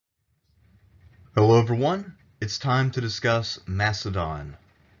Hello everyone, it's time to discuss Macedon.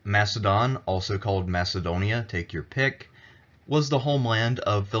 Macedon, also called Macedonia, take your pick, was the homeland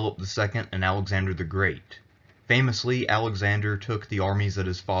of Philip II and Alexander the Great. Famously, Alexander took the armies that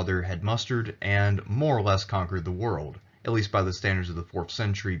his father had mustered and more or less conquered the world, at least by the standards of the 4th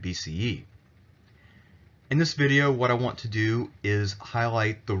century BCE. In this video, what I want to do is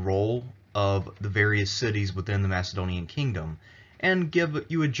highlight the role of the various cities within the Macedonian kingdom and give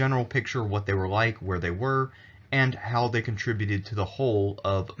you a general picture of what they were like, where they were, and how they contributed to the whole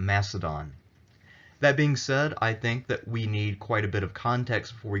of Macedon. That being said, I think that we need quite a bit of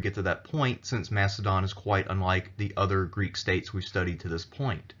context before we get to that point, since Macedon is quite unlike the other Greek states we've studied to this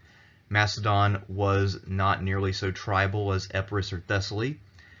point. Macedon was not nearly so tribal as Epirus or Thessaly,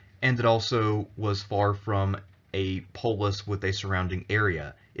 and it also was far from a polis with a surrounding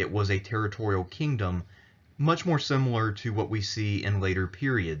area. It was a territorial kingdom, much more similar to what we see in later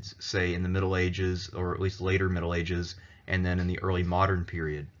periods, say in the Middle Ages, or at least later Middle Ages, and then in the early modern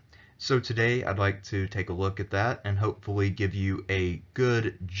period. So today I'd like to take a look at that and hopefully give you a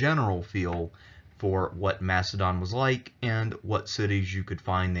good general feel for what Macedon was like and what cities you could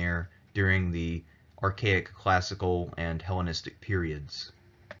find there during the Archaic, Classical, and Hellenistic periods.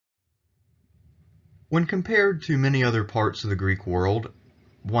 When compared to many other parts of the Greek world,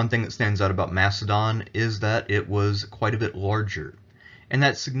 one thing that stands out about Macedon is that it was quite a bit larger. And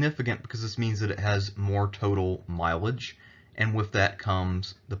that's significant because this means that it has more total mileage, and with that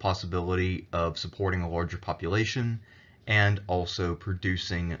comes the possibility of supporting a larger population and also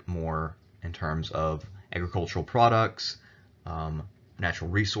producing more in terms of agricultural products,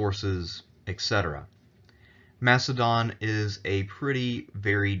 natural resources, etc. Macedon is a pretty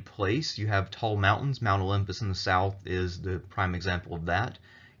varied place. You have tall mountains. Mount Olympus in the south is the prime example of that.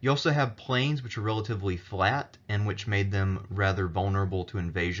 You also have plains, which are relatively flat and which made them rather vulnerable to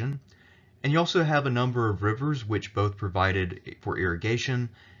invasion. And you also have a number of rivers which both provided for irrigation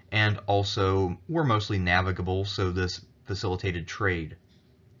and also were mostly navigable, so this facilitated trade.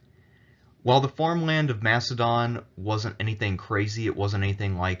 While the farmland of Macedon wasn't anything crazy, it wasn't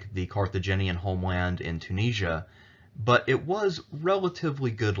anything like the Carthaginian homeland in Tunisia, but it was relatively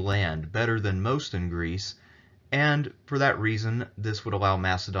good land, better than most in Greece, and for that reason, this would allow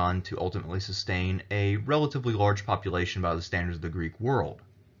Macedon to ultimately sustain a relatively large population by the standards of the Greek world.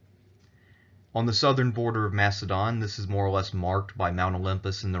 On the southern border of Macedon, this is more or less marked by Mount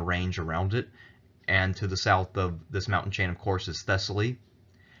Olympus and the range around it, and to the south of this mountain chain, of course, is Thessaly.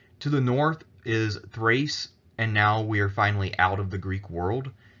 To the north is Thrace, and now we are finally out of the Greek world.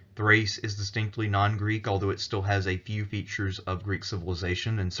 Thrace is distinctly non-Greek, although it still has a few features of Greek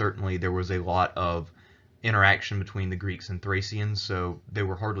civilization, and certainly there was a lot of interaction between the Greeks and Thracians, so they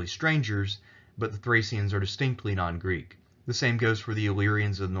were hardly strangers, but the Thracians are distinctly non-Greek. The same goes for the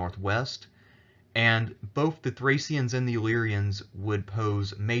Illyrians of the northwest, and both the Thracians and the Illyrians would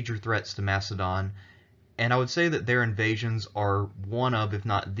pose major threats to Macedon, and I would say that their invasions are one of, if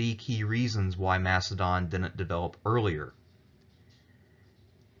not the key reasons why Macedon didn't develop earlier.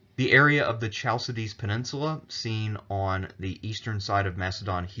 The area of the Chalcidice Peninsula, seen on the eastern side of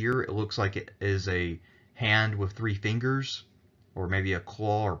Macedon here, it looks like it is a hand with 3 fingers, or maybe a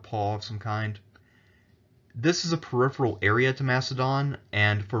claw or paw of some kind. This is a peripheral area to Macedon,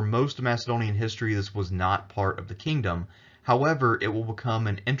 and for most of Macedonian history this was not part of the kingdom. However, it will become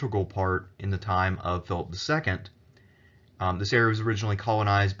an integral part in the time of Philip II. This area was originally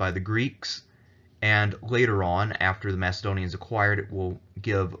colonized by the Greeks, and later on, after the Macedonians acquired it, will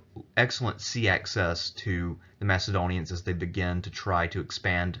give excellent sea access to the Macedonians as they begin to try to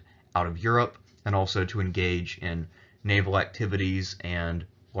expand out of Europe and also to engage in naval activities and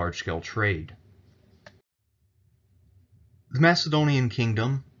large-scale trade. The Macedonian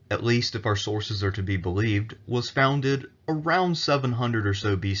kingdom, at least if our sources are to be believed, was founded around 700 or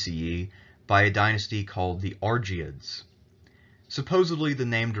so BCE by a dynasty called the Argeads. Supposedly the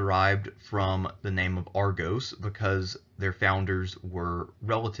name derived from the name of Argos because their founders were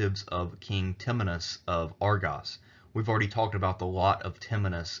relatives of King Timanus of Argos. We've already talked about the lot of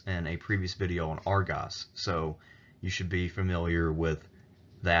Timanus in a previous video on Argos, so you should be familiar with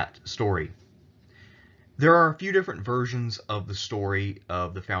that story. There are a few different versions of the story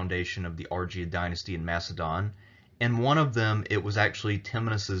of the foundation of the Argead dynasty in Macedon. In one of them, it was actually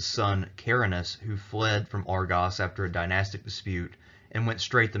Timanus' son Carinus who fled from Argos after a dynastic dispute and went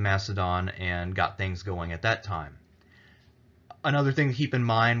straight to Macedon and got things going at that time. Another thing to keep in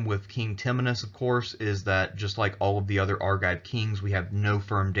mind with King Timanus, of course, is that just like all of the other Argive kings, we have no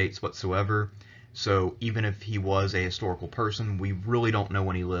firm dates whatsoever. So even if he was a historical person, we really don't know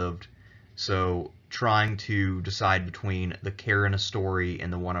when he lived. So trying to decide between the Carinus story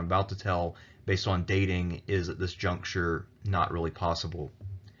and the one I'm about to tell based on dating is at this juncture not really possible.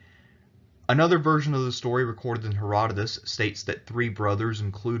 Another version of the story recorded in Herodotus states that 3 brothers,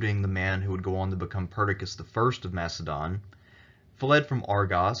 including the man who would go on to become Perdiccas I of Macedon, fled from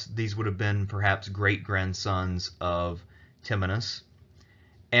Argos. These would have been perhaps great-grandsons of Timanus.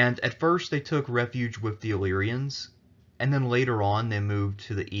 And at first they took refuge with the Illyrians, and then later on they moved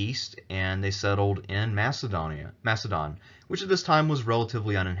to the east and they settled in Macedon, which at this time was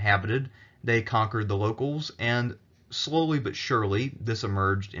relatively uninhabited. They conquered the locals, and slowly but surely this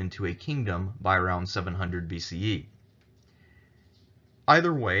emerged into a kingdom by around 700 BCE.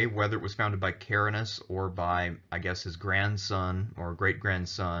 Either way, whether it was founded by Carinus or by, I guess, his grandson or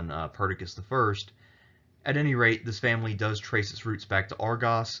great-grandson Perdiccas I, at any rate, this family does trace its roots back to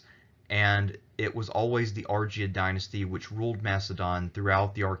Argos, and it was always the Argead dynasty which ruled Macedon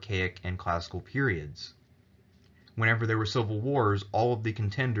throughout the Archaic and Classical periods. Whenever there were civil wars, all of the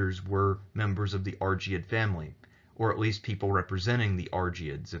contenders were members of the Argead family, or at least people representing the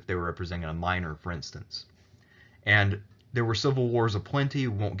Argeads, if they were representing a minor, for instance. And there were civil wars aplenty.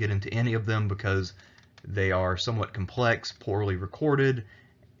 We won't get into any of them because they are somewhat complex, poorly recorded,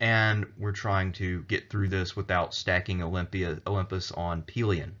 and we're trying to get through this without stacking Olympus on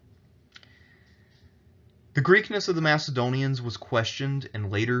Pelion. The Greekness of the Macedonians was questioned in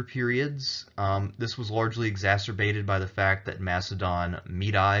later periods. This was largely exacerbated by the fact that Macedon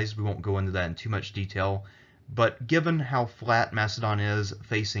Medized. We won't go into that in too much detail, but given how flat Macedon is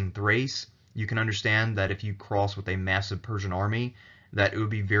facing Thrace, you can understand that if you cross with a massive Persian army, that it would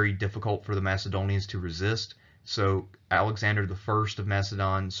be very difficult for the Macedonians to resist. So Alexander I of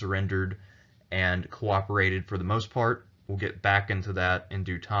Macedon surrendered and cooperated for the most part. We'll get back into that in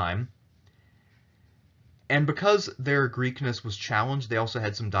due time. And because their Greekness was challenged, they also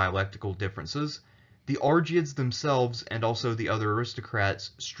had some dialectical differences. The Argeads themselves and also the other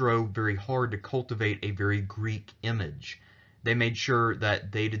aristocrats strove very hard to cultivate a very Greek image. They made sure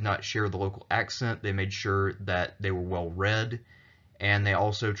that they did not share the local accent. They made sure that they were well read. And they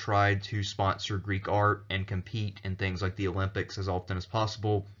also tried to sponsor Greek art and compete in things like the Olympics as often as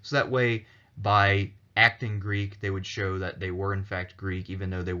possible. So that way, by acting Greek, they would show that they were in fact Greek, even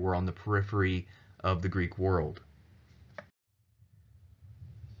though they were on the periphery of the Greek world.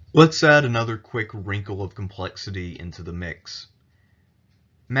 Let's add another quick wrinkle of complexity into the mix.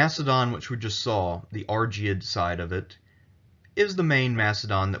 Macedon, which we just saw, the Argead side of it, is the main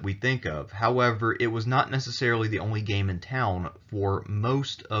Macedon that we think of. However, it was not necessarily the only game in town for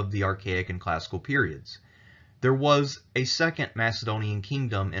most of the Archaic and Classical periods. There was a second Macedonian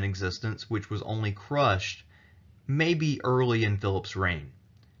kingdom in existence which was only crushed maybe early in Philip's reign.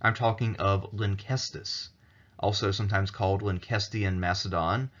 I'm talking of Lynkestis, also sometimes called Lynkestian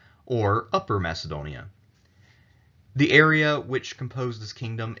Macedon or Upper Macedonia. The area which composed this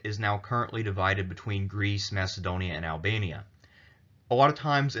kingdom is now currently divided between Greece, Macedonia, and Albania. A lot of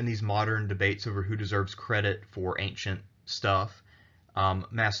times in these modern debates over who deserves credit for ancient stuff,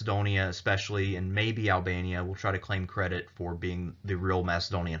 Macedonia especially, and maybe Albania, will try to claim credit for being the real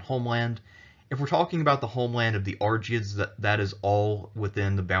Macedonian homeland. If we're talking about the homeland of the Argeads, that is all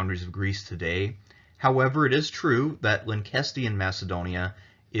within the boundaries of Greece today. However, it is true that Lynkestian Macedonia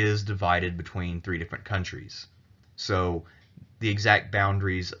is divided between 3 different countries. So the exact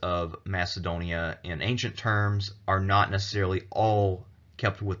boundaries of Macedonia in ancient terms are not necessarily all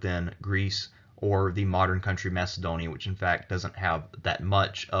kept within Greece or the modern country Macedonia, which in fact doesn't have that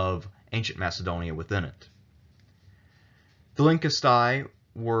much of ancient Macedonia within it. The Lynkestai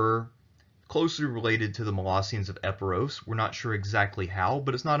were closely related to the Molossians of Epirus. We're not sure exactly how,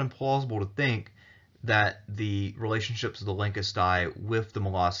 but it's not implausible to think that the relationships of the Lynkestai with the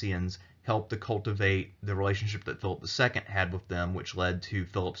Molossians helped to cultivate the relationship that Philip II had with them, which led to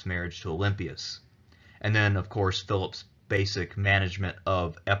Philip's marriage to Olympias. And then, of course, Philip's basic management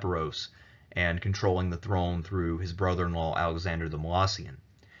of Epirus and controlling the throne through his brother-in-law Alexander the Molossian.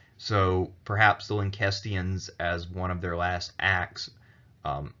 So perhaps the Lynkestians, as one of their last acts,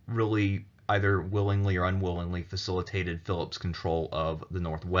 really either willingly or unwillingly facilitated Philip's control of the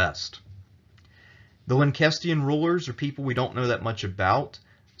Northwest. The Lynkestian rulers are people we don't know that much about.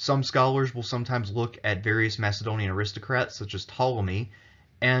 Some scholars will sometimes look at various Macedonian aristocrats, such as Ptolemy,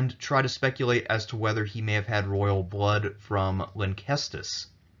 and try to speculate as to whether he may have had royal blood from Lynkestis.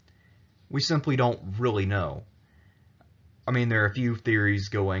 We simply don't really know. I mean, there are a few theories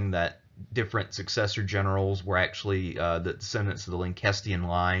going that different successor generals were actually the descendants of the Lynkestian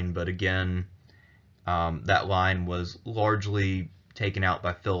line, but again, that line was largely taken out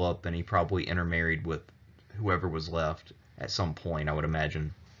by Philip, and he probably intermarried with whoever was left at some point, I would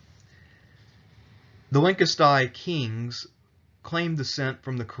imagine. The Lynkestai kings claimed descent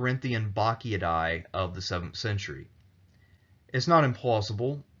from the Corinthian Bacchiadae of the 7th century. It's not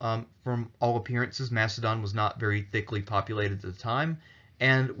implausible. From all appearances, Macedon was not very thickly populated at the time,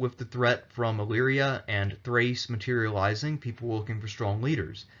 and with the threat from Illyria and Thrace materializing, people were looking for strong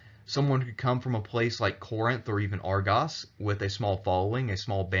leaders. Someone could come from a place like Corinth or even Argos with a small following, a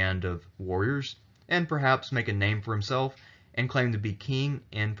small band of warriors, and perhaps make a name for himself and claim to be king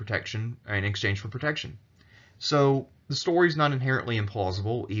in exchange for protection. So the story is not inherently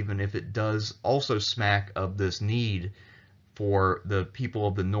implausible, even if it does also smack of this need for the people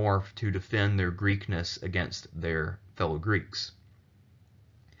of the north to defend their Greekness against their fellow Greeks.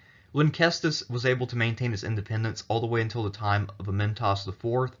 Lynkestis was able to maintain its independence all the way until the time of Amyntas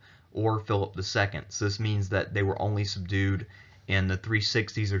IV or Philip II. So this means that they were only subdued in the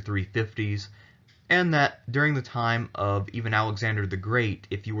 360s or 350s, and that during the time of even Alexander the Great,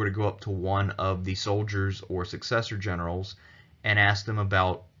 if you were to go up to one of the soldiers or successor generals and ask them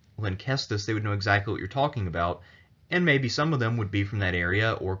about Lynkestis, they would know exactly what you're talking about, and maybe some of them would be from that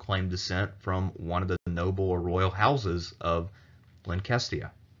area or claim descent from one of the noble or royal houses of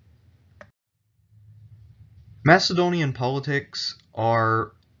Lynkestia. Macedonian politics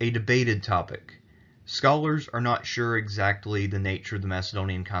are a debated topic. Scholars are not sure exactly the nature of the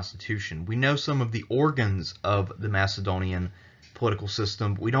Macedonian constitution. We know some of the organs of the Macedonian political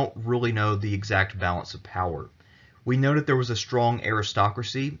system, but we don't really know the exact balance of power. We know that there was a strong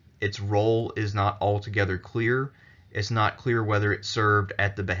aristocracy. Its role is not altogether clear. It's not clear whether it served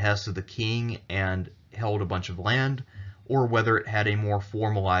at the behest of the king and held a bunch of land, or whether it had a more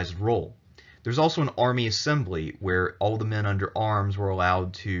formalized role. There's also an army assembly where all the men under arms were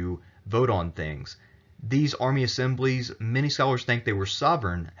allowed to vote on things. These army assemblies, many scholars think they were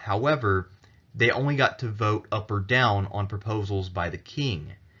sovereign. However, they only got to vote up or down on proposals by the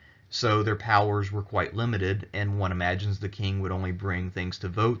king. So their powers were quite limited, and one imagines the king would only bring things to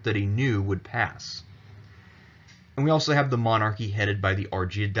vote that he knew would pass. And we also have the monarchy headed by the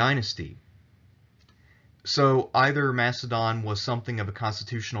Archaic dynasty. So either Macedon was something of a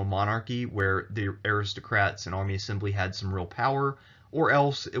constitutional monarchy where the aristocrats and army assembly had some real power, or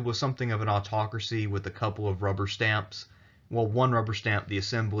else it was something of an autocracy with a couple of rubber stamps. Well, one rubber stamp, the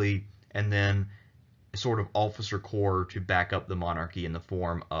assembly, and then a sort of officer corps to back up the monarchy in the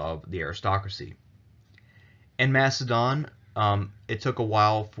form of the aristocracy. In Macedon, it took a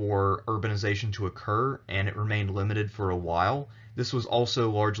while for urbanization to occur, and it remained limited for a while. This was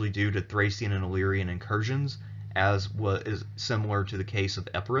also largely due to Thracian and Illyrian incursions, as is similar to the case of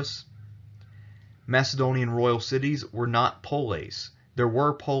Epirus. Macedonian royal cities were not polis. There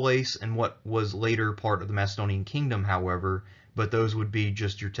were polis in what was later part of the Macedonian kingdom, however, but those would be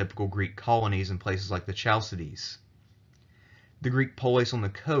just your typical Greek colonies in places like the Chalcidice. The Greek polis on the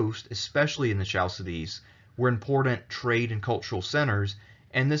coast, especially in the Chalcidice, were important trade and cultural centers,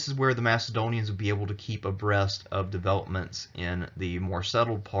 and this is where the Macedonians would be able to keep abreast of developments in the more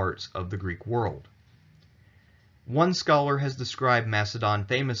settled parts of the Greek world. One scholar has described Macedon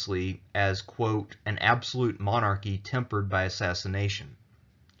famously as, quote, an absolute monarchy tempered by assassination.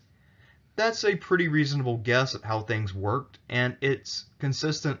 That's a pretty reasonable guess at how things worked, and it's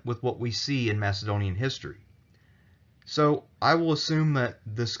consistent with what we see in Macedonian history. So I will assume that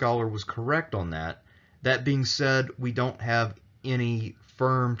this scholar was correct on that. That being said, we don't have any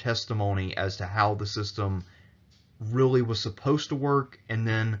firm testimony as to how the system really was supposed to work, and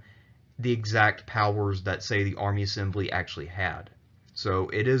then the exact powers that, say, the army assembly actually had. So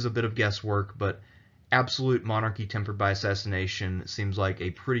it is a bit of guesswork, but absolute monarchy tempered by assassination seems like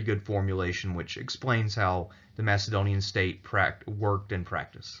a pretty good formulation, which explains how the Macedonian state worked in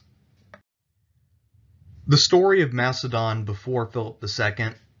practice. The story of Macedon before Philip II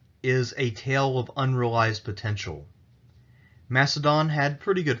is a tale of unrealized potential. Macedon had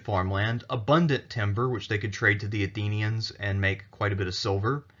pretty good farmland, abundant timber, which they could trade to the Athenians and make quite a bit of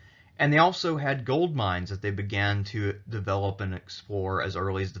silver, and they also had gold mines that they began to develop and explore as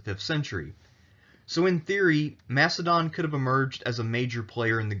early as the 5th century. So in theory, Macedon could have emerged as a major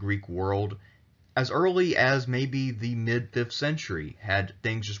player in the Greek world as early as maybe the mid-5th century, had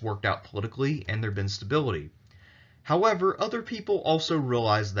things just worked out politically and there been stability. However, other people also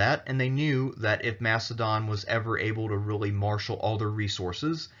realized that, and they knew that if Macedon was ever able to really marshal all their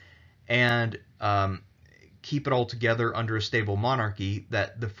resources and keep it all together under a stable monarchy,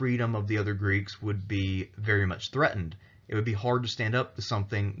 that the freedom of the other Greeks would be very much threatened. It would be hard to stand up to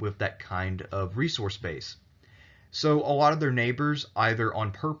something with that kind of resource base. So a lot of their neighbors, either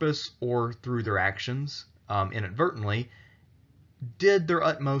on purpose or through their actions inadvertently, did their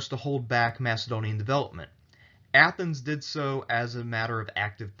utmost to hold back Macedonian development. Athens did so as a matter of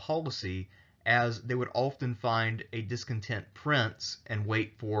active policy, as they would often find a discontent prince and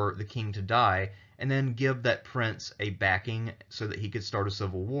wait for the king to die, and then give that prince a backing so that he could start a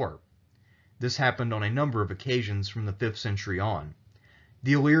civil war. This happened on a number of occasions from the 5th century on.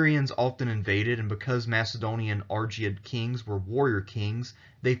 The Illyrians often invaded, and because Macedonian Argead kings were warrior kings,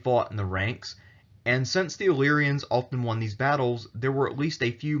 they fought in the ranks. And since the Illyrians often won these battles, there were at least a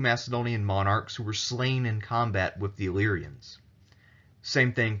few Macedonian monarchs who were slain in combat with the Illyrians.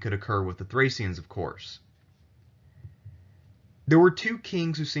 Same thing could occur with the Thracians, of course. There were two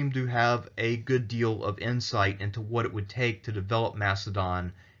kings who seemed to have a good deal of insight into what it would take to develop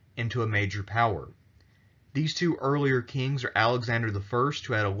Macedon into a major power. These two earlier kings are Alexander I,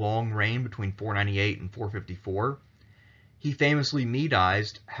 who had a long reign between 498 and 454. He famously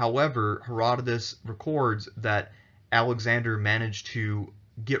Medized. However, Herodotus records that Alexander managed to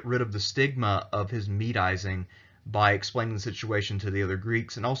get rid of the stigma of his Medizing by explaining the situation to the other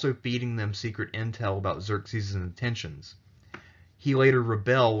Greeks and also feeding them secret intel about Xerxes' intentions. He later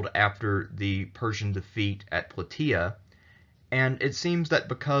rebelled after the Persian defeat at Plataea, and it seems that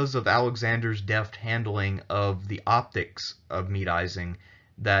because of Alexander's deft handling of the optics of Medizing,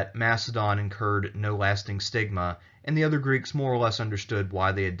 that Macedon incurred no lasting stigma, and the other Greeks more or less understood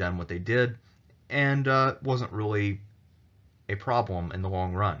why they had done what they did, and wasn't really a problem in the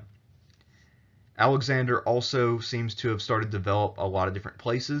long run. Alexander also seems to have started to develop a lot of different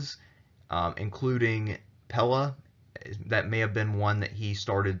places, including Pella. That may have been one that he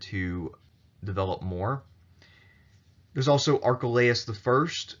started to develop more. There's also Archelaus I,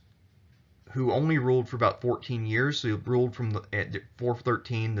 who only ruled for about 14 years. So he ruled from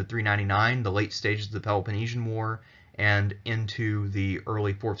 413 to 399, the late stages of the Peloponnesian War, and into the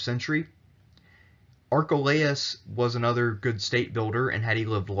early 4th century. Archelaus was another good state builder, and had he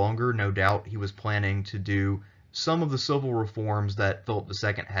lived longer, no doubt he was planning to do some of the civil reforms that Philip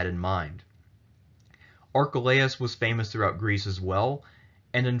II had in mind. Archelaus was famous throughout Greece as well,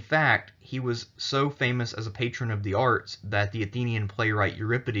 and in fact, he was so famous as a patron of the arts that the Athenian playwright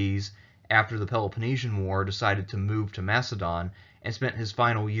Euripides, after the Peloponnesian War, decided to move to Macedon and spent his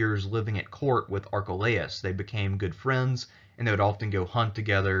final years living at court with Archelaus. They became good friends, and they would often go hunt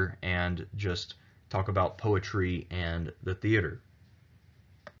together and just talk about poetry and the theater.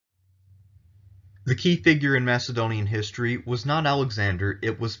 The key figure in Macedonian history was not Alexander,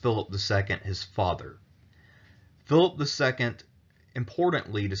 it was Philip II, his father. Philip II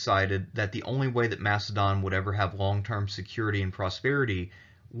importantly decided that the only way that Macedon would ever have long-term security and prosperity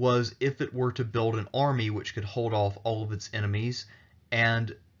was if it were to build an army which could hold off all of its enemies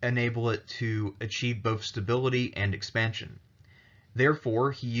and enable it to achieve both stability and expansion.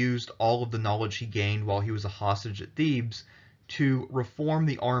 Therefore, he used all of the knowledge he gained while he was a hostage at Thebes to reform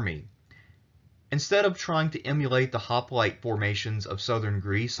the army. Instead of trying to emulate the hoplite formations of southern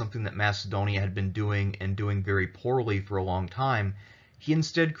Greece, something that Macedonia had been doing and doing very poorly for a long time, he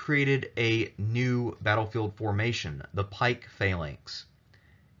instead created a new battlefield formation, the pike phalanx.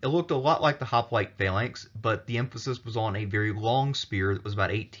 It looked a lot like the hoplite phalanx, but the emphasis was on a very long spear that was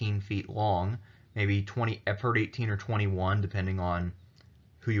about 18 feet long, maybe 20, I've heard 18 or 21, depending on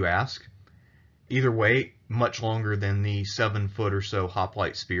who you ask. Either way, much longer than the 7-foot or so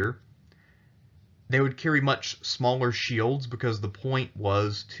hoplite spear. They would carry much smaller shields because the point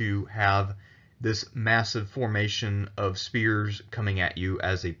was to have this massive formation of spears coming at you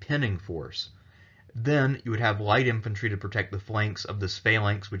as a pinning force. Then you would have light infantry to protect the flanks of this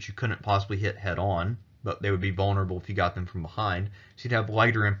phalanx, which you couldn't possibly hit head on, but they would be vulnerable if you got them from behind. So you'd have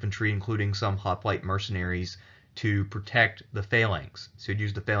lighter infantry, including some hoplite mercenaries, to protect the phalanx. So you'd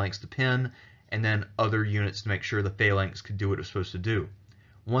use the phalanx to pin, and then other units to make sure the phalanx could do what it was supposed to do.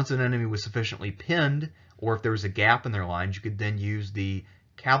 Once an enemy was sufficiently pinned, or if there was a gap in their lines, you could then use the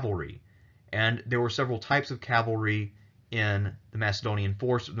cavalry. And there were several types of cavalry in the Macedonian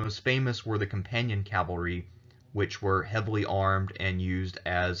force. The most famous were the companion cavalry, which were heavily armed and used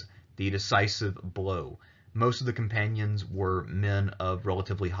as the decisive blow. Most of the companions were men of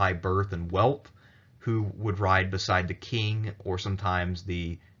relatively high birth and wealth who would ride beside the king or sometimes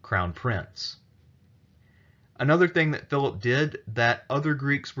the crown prince. Another thing that Philip did that other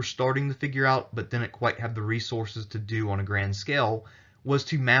Greeks were starting to figure out but didn't quite have the resources to do on a grand scale was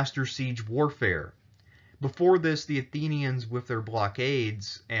to master siege warfare. Before this, the Athenians, with their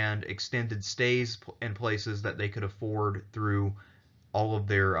blockades and extended stays in places that they could afford through all of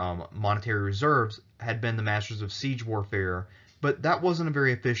their monetary reserves, had been the masters of siege warfare, but that wasn't a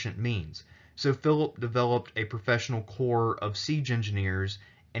very efficient means. So Philip developed a professional corps of siege engineers,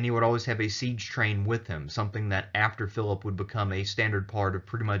 and he would always have a siege train with him, something that after Philip would become a standard part of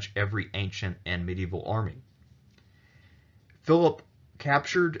pretty much every ancient and medieval army. Philip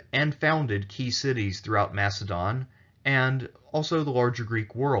captured and founded key cities throughout Macedon and also the larger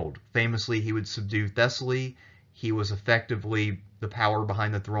Greek world. Famously, he would subdue Thessaly. He was effectively the power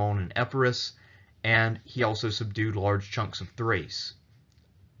behind the throne in Epirus, and he also subdued large chunks of Thrace.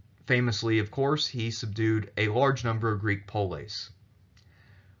 Famously, of course, he subdued a large number of Greek polis.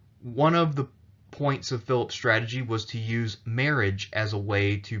 One of the points of Philip's strategy was to use marriage as a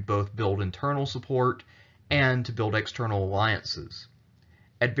way to both build internal support and to build external alliances.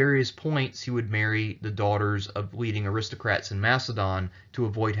 At various points, he would marry the daughters of leading aristocrats in Macedon to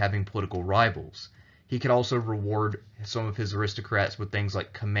avoid having political rivals. He could also reward some of his aristocrats with things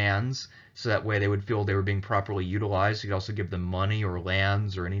like commands, so that way they would feel they were being properly utilized. He could also give them money or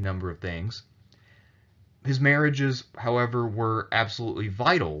lands or any number of things. His marriages, however, were absolutely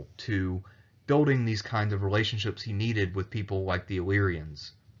vital to building these kinds of relationships he needed with people like the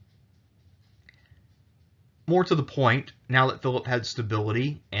Illyrians. More to the point, now that Philip had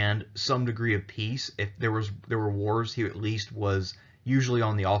stability and some degree of peace, if there were wars, he at least was usually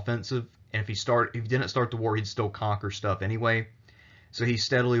on the offensive. And if he didn't start the war, he'd still conquer stuff anyway. So he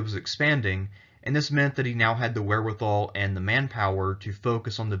steadily was expanding, and this meant that he now had the wherewithal and the manpower to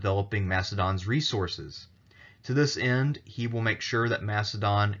focus on developing Macedon's resources. To this end, he will make sure that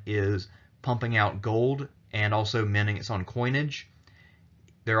Macedon is pumping out gold and also minting its own coinage.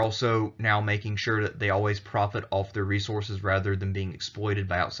 They're also now making sure that they always profit off their resources rather than being exploited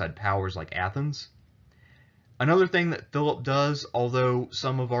by outside powers like Athens. Another thing that Philip does, although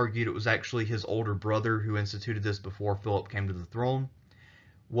some have argued it was actually his older brother who instituted this before Philip came to the throne,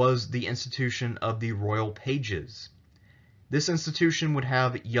 was the institution of the royal pages. This institution would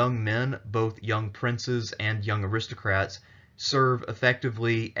have young men, both young princes and young aristocrats, serve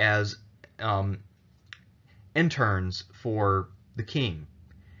effectively as interns for the king.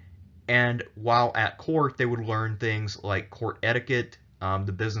 And while at court, they would learn things like court etiquette,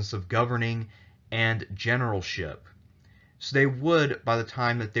 the business of governing, and generalship. So they would, by the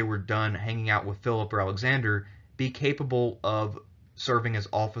time that they were done hanging out with Philip or Alexander, be capable of serving as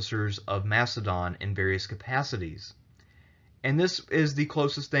officers of Macedon in various capacities. And this is the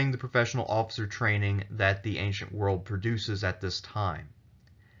closest thing to professional officer training that the ancient world produces at this time.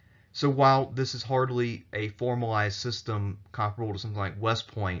 So while this is hardly a formalized system comparable to something like West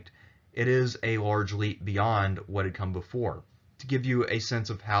Point, it is a large leap beyond what had come before. To give you a sense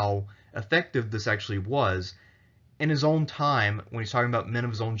of how effective this actually was, in his own time, when he's talking about men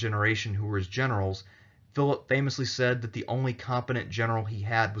of his own generation who were his generals, Philip famously said that the only competent general he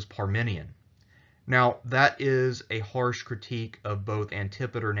had was Parmenion. Now, that is a harsh critique of both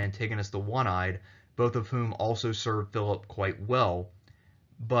Antipater and Antigonus the One-Eyed, both of whom also served Philip quite well,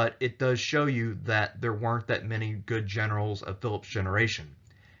 but it does show you that there weren't that many good generals of Philip's generation.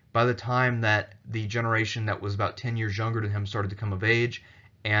 By the time that the generation that was about 10 years younger than him started to come of age,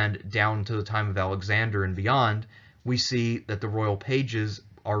 and down to the time of Alexander and beyond, we see that the royal pages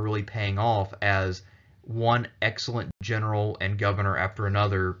are really paying off as one excellent general and governor after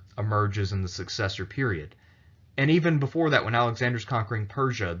another emerges in the successor period. And even before that, when Alexander's conquering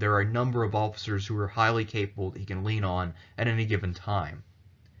Persia, there are a number of officers who are highly capable that he can lean on at any given time.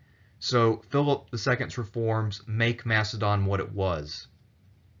 So Philip II's reforms make Macedon what it was.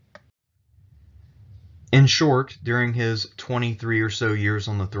 In short, during his 23 or so years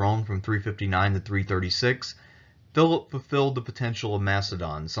on the throne from 359 to 336, Philip fulfilled the potential of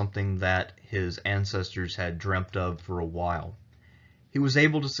Macedon, something that his ancestors had dreamt of for a while. He was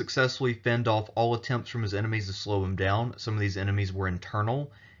able to successfully fend off all attempts from his enemies to slow him down. Some of these enemies were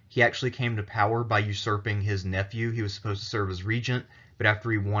internal. He actually came to power by usurping his nephew. He was supposed to serve as regent, but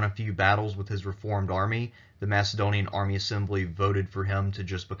after he won a few battles with his reformed army, the Macedonian Army Assembly voted for him to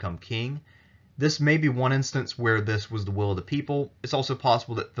just become king. This may be one instance where this was the will of the people. It's also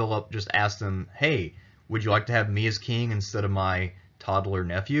possible that Philip just asked them, hey, would you like to have me as king instead of my toddler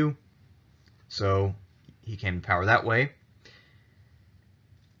nephew? So he came to power that way.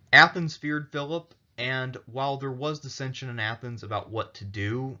 Athens feared Philip, and while there was dissension in Athens about what to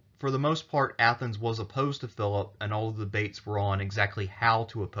do, for the most part Athens was opposed to Philip, and all the debates were on exactly how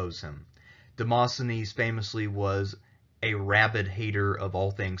to oppose him. Demosthenes famously was a rabid hater of all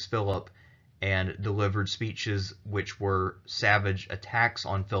things Philip, and delivered speeches which were savage attacks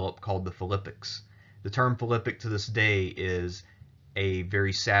on Philip called the Philippics. The term Philippic to this day is a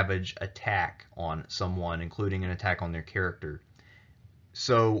very savage attack on someone, including an attack on their character.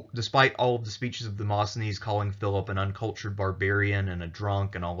 So, despite all of the speeches of Demosthenes calling Philip an uncultured barbarian and a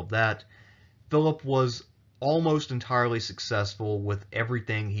drunk and all of that, Philip was almost entirely successful with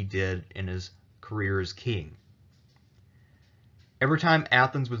everything he did in his career as king. Every time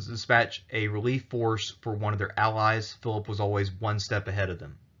Athens would dispatch a relief force for one of their allies, Philip was always one step ahead of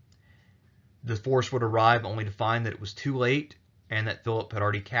them. The force would arrive only to find that it was too late and that Philip had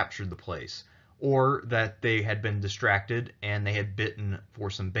already captured the place, or that they had been distracted and they had bitten for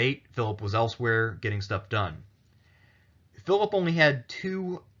some bait. Philip was elsewhere getting stuff done. Philip only had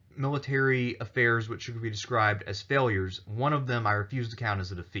two military affairs which could be described as failures. One of them I refuse to count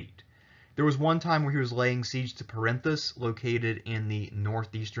as a defeat. There was one time where he was laying siege to Perinthus, located in the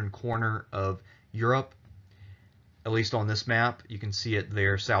northeastern corner of Europe, at least on this map. You can see it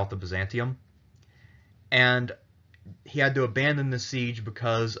there south of Byzantium. And he had to abandon the siege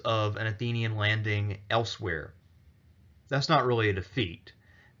because of an Athenian landing elsewhere. That's not really a defeat.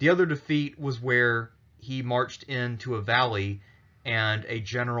 The other defeat was where he marched into a valley and a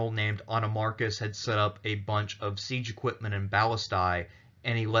general named Anamarchus had set up a bunch of siege equipment and ballistae,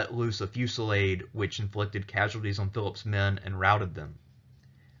 and he let loose a fusillade which inflicted casualties on Philip's men and routed them.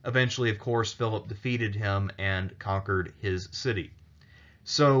 Eventually, of course, Philip defeated him and conquered his city.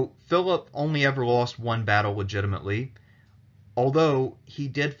 So Philip only ever lost one battle legitimately, although he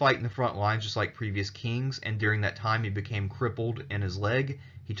did fight in the front lines just like previous kings, and during that time he became crippled in his leg.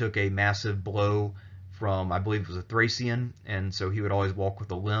 He took a massive blow from, I believe it was a Thracian, and so he would always walk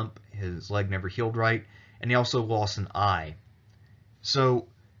with a limp. His leg never healed right, and he also lost an eye. So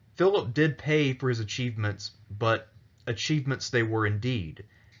Philip did pay for his achievements, but achievements they were indeed,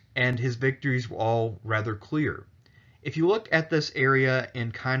 and his victories were all rather clear. If you look at this area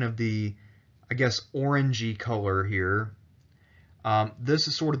in kind of the, I guess, orangey color here, this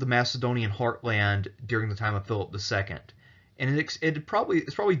is sort of the Macedonian heartland during the time of Philip II. And it's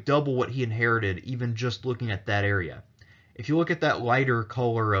probably double what he inherited, even just looking at that area. If you look at that lighter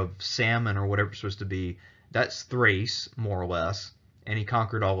color of salmon or whatever it's supposed to be, that's Thrace, more or less, and he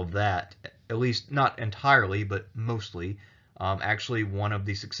conquered all of that, at least not entirely, but mostly. Actually, one of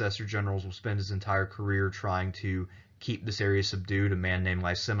the successor generals will spend his entire career trying to keep this area subdued, a man named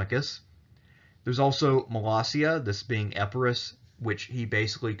Lysimachus. There's also Molossia, this being Epirus, which he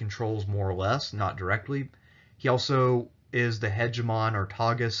basically controls more or less, not directly. He also is the hegemon or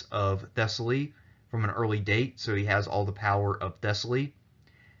tagus of Thessaly from an early date, so he has all the power of Thessaly.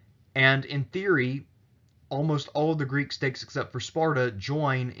 And in theory, almost all of the Greek states except for Sparta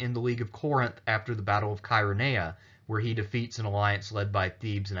join in the League of Corinth after the Battle of Chaeronea, where he defeats an alliance led by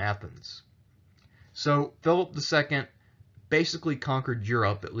Thebes and Athens. So Philip II basically conquered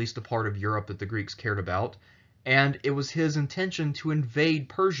Europe, at least the part of Europe that the Greeks cared about, and it was his intention to invade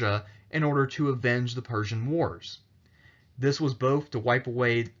Persia in order to avenge the Persian Wars. This was both to wipe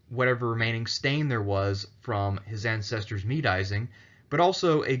away whatever remaining stain there was from his ancestors' Medizing, but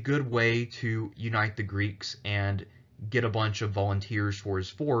also a good way to unite the Greeks and get a bunch of volunteers for his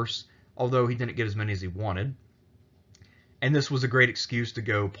force, although he didn't get as many as he wanted. And this was a great excuse to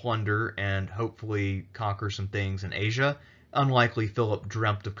go plunder and hopefully conquer some things in Asia. Unlikely Philip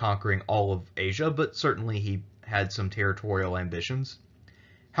dreamt of conquering all of Asia, but certainly he had some territorial ambitions.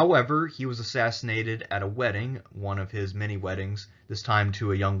 However, he was assassinated at a wedding, one of his many weddings, this time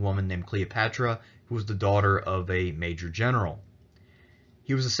to a young woman named Cleopatra, who was the daughter of a major general.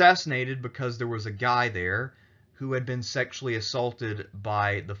 He was assassinated because there was a guy there who had been sexually assaulted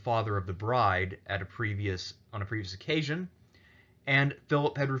by the father of the bride on a previous occasion, and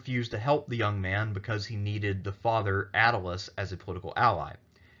Philip had refused to help the young man because he needed the father, Attalus, as a political ally.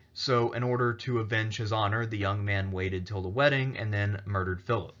 So in order to avenge his honor, the young man waited till the wedding and then murdered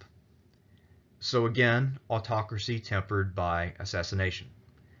Philip. So again, autocracy tempered by assassination.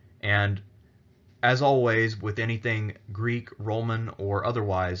 And as always, with anything Greek, Roman, or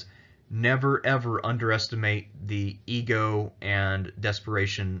otherwise, never ever underestimate the ego and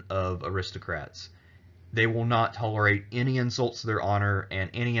desperation of aristocrats. They will not tolerate any insults to their honor, and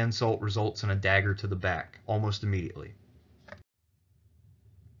any insult results in a dagger to the back, almost immediately.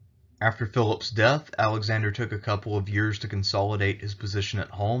 After Philip's death, Alexander took a couple of years to consolidate his position at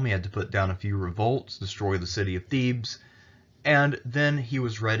home. He had to put down a few revolts, destroy the city of Thebes, and then he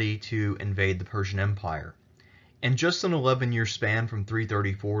was ready to invade the Persian Empire. In just an 11-year span from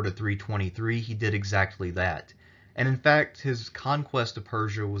 334 to 323, he did exactly that. And in fact, his conquest of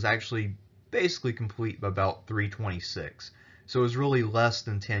Persia was actually basically complete by about 326. So it was really less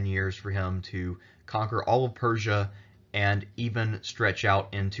than 10 years for him to conquer all of Persia and even stretch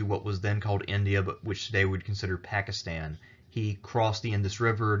out into what was then called India, but which today we'd consider Pakistan. He crossed the Indus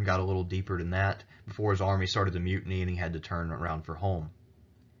River and got a little deeper than that before his army started to mutiny and he had to turn around for home.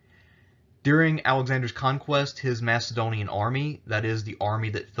 During Alexander's conquest, his Macedonian army, that is the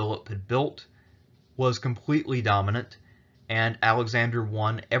army that Philip had built, was completely dominant, and Alexander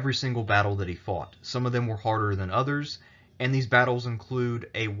won every single battle that he fought. Some of them were harder than others, And these battles include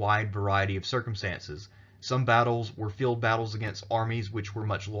a wide variety of circumstances. Some battles were field battles against armies which were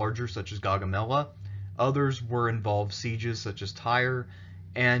much larger, such as Gaugamela. Others were involved sieges, such as Tyre.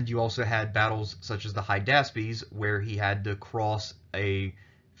 And you also had battles such as the Hydaspes, where he had to cross a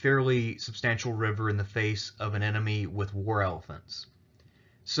fairly substantial river in the face of an enemy with war elephants.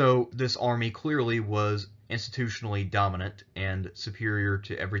 So this army clearly was institutionally dominant and superior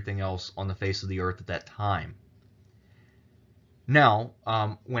to everything else on the face of the earth at that time. Now,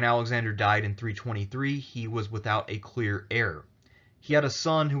 when Alexander died in 323, he was without a clear heir. He had a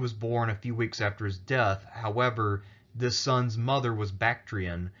son who was born a few weeks after his death. However, this son's mother was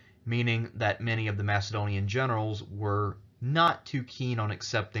Bactrian, meaning that many of the Macedonian generals were not too keen on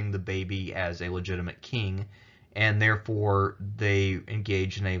accepting the baby as a legitimate king, and therefore they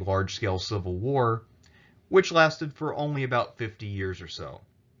engaged in a large-scale civil war, which lasted for only about 50 years or so.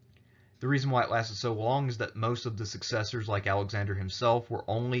 The reason why it lasted so long is that most of the successors, like Alexander himself, were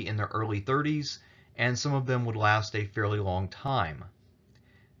only in their early 30s, and some of them would last a fairly long time.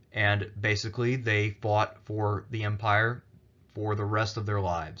 And basically, they fought for the empire for the rest of their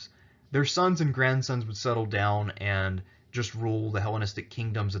lives. Their sons and grandsons would settle down and just rule the Hellenistic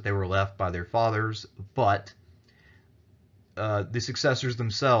kingdoms that they were left by their fathers, but the successors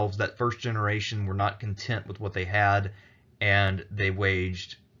themselves, that first generation, were not content with what they had, and they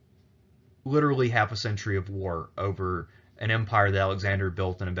waged literally half a century of war over an empire that Alexander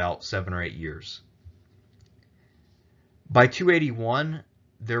built in about 7 or 8 years. By 281,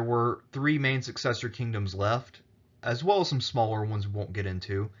 there were 3 main successor kingdoms left, as well as some smaller ones we won't get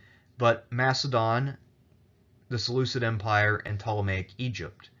into, but Macedon, the Seleucid Empire, and Ptolemaic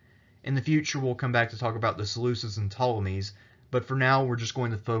Egypt. In the future, we'll come back to talk about the Seleucids and Ptolemies, but for now, we're just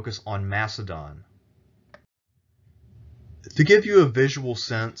going to focus on Macedon. To give you a visual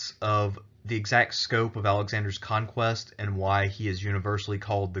sense of the exact scope of Alexander's conquest and why he is universally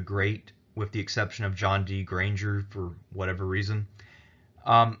called the Great, with the exception of John D. Granger for whatever reason.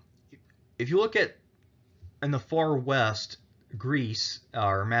 If you look at in the far west, Greece,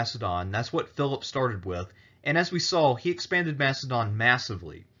 or Macedon, that's what Philip started with. And as we saw, he expanded Macedon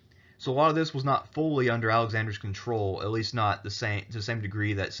massively. So a lot of this was not fully under Alexander's control, at least not to the same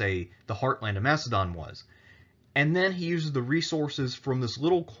degree that, say, the heartland of Macedon was. And then he uses the resources from this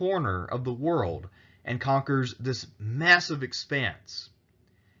little corner of the world and conquers this massive expanse.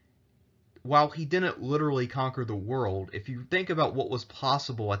 While he didn't literally conquer the world, if you think about what was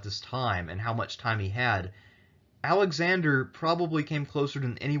possible at this time and how much time he had, Alexander probably came closer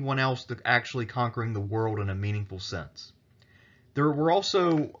than anyone else to actually conquering the world in a meaningful sense. There were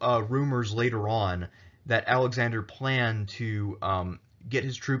also rumors later on that Alexander planned to get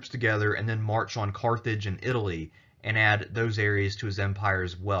his troops together and then march on Carthage and Italy and add those areas to his empire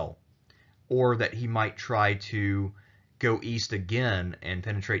as well. Or that he might try to go east again and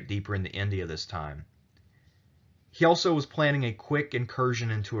penetrate deeper into India this time. He also was planning a quick incursion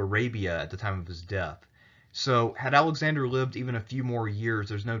into Arabia at the time of his death. So had Alexander lived even a few more years,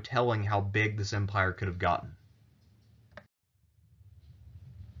 there's no telling how big this empire could have gotten.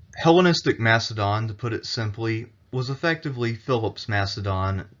 Hellenistic Macedon, to put it simply, was effectively Philip's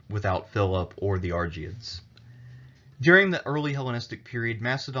Macedon without Philip or the Argiads. During the early Hellenistic period,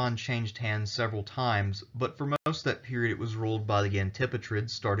 Macedon changed hands several times, but for most of that period it was ruled by the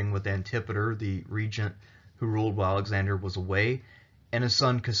Antipatrids, starting with Antipater, the regent who ruled while Alexander was away, and his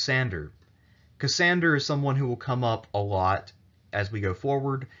son Cassander. Cassander is someone who will come up a lot as we go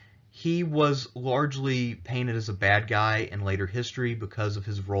forward. He was largely painted as a bad guy in later history because of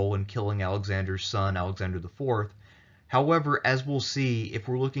his role in killing Alexander's son, Alexander IV. However, as we'll see, if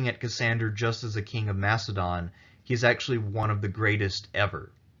we're looking at Cassander just as a king of Macedon, he's actually one of the greatest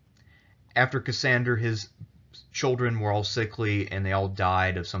ever. After Cassander, his children were all sickly and they all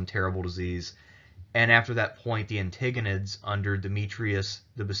died of some terrible disease. And after that point, the Antigonids, under Demetrius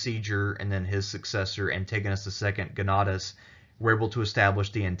the Besieger and then his successor Antigonus II Gonatas, were able to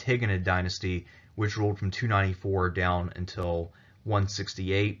establish the Antigonid dynasty, which ruled from 294 down until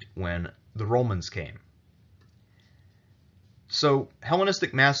 168 when the Romans came. So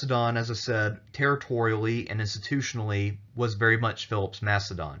Hellenistic Macedon, as I said, territorially and institutionally was very much Philip's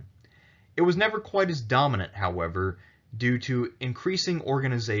Macedon. It was never quite as dominant, however, due to increasing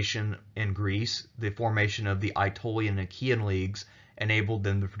organization in Greece. The formation of the Aetolian and Achaean leagues enabled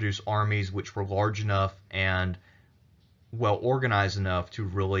them to produce armies which were large enough and well organized enough to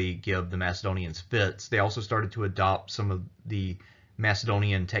really give the Macedonians fits. They also started to adopt some of the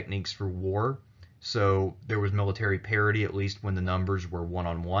Macedonian techniques for war, so there was military parity, at least when the numbers were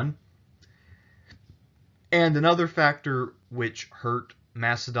one-on-one. And another factor which hurt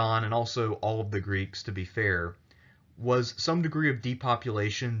Macedon and also all of the Greeks, to be fair, was some degree of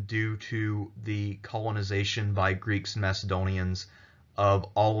depopulation due to the colonization by Greeks and Macedonians of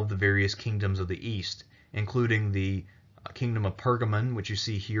all of the various kingdoms of the East, including the kingdom of Pergamon, which you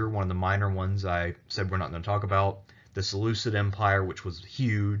see here, one of the minor ones I said we're not going to talk about, the Seleucid Empire, which was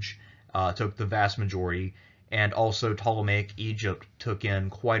huge, took the vast majority, and also Ptolemaic Egypt took in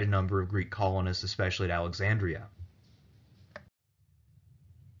quite a number of Greek colonists, especially at Alexandria.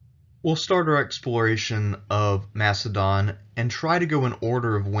 We'll start our exploration of Macedon and try to go in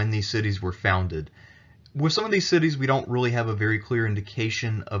order of when these cities were founded. With some of these cities, we don't really have a very clear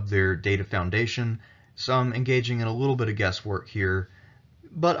indication of their date of foundation, so I'm engaging in a little bit of guesswork here,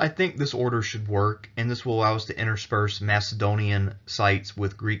 but I think this order should work, and this will allow us to intersperse Macedonian sites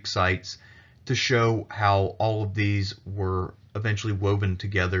with Greek sites to show how all of these were eventually woven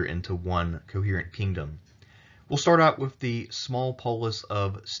together into one coherent kingdom. We'll start out with the small polis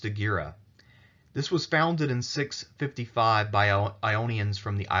of Stagira. This was founded in 655 by Ionians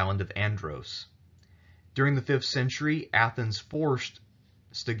from the island of Andros. During the 5th century, Athens forced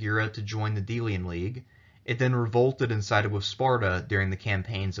Stagira to join the Delian League. It then revolted and sided with Sparta during the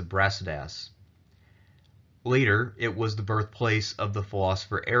campaigns of Brasidas. Later, it was the birthplace of the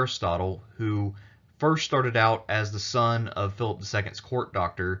philosopher Aristotle, who first started out as the son of Philip II's court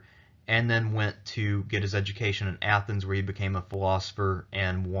doctor, and then went to get his education in Athens, where he became a philosopher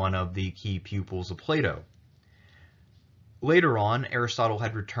and one of the key pupils of Plato. Later on, Aristotle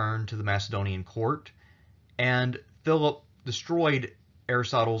had returned to the Macedonian court, and Philip destroyed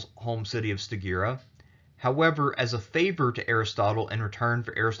Aristotle's home city of Stagira. However, as a favor to Aristotle, in return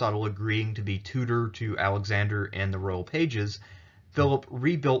for Aristotle agreeing to be tutor to Alexander and the royal pages, Philip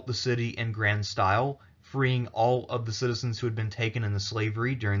rebuilt the city in grand style, freeing all of the citizens who had been taken into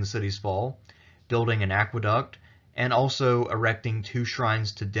slavery during the city's fall, building an aqueduct, and also erecting 2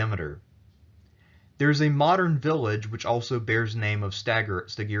 shrines to Demeter. There is a modern village which also bears the name of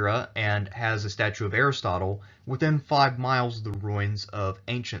Stagira and has a statue of Aristotle within 5 miles of the ruins of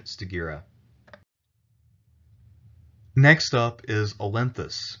ancient Stagira. Next up is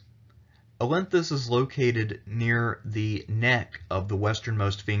Olynthus. Olynthus is located near the neck of the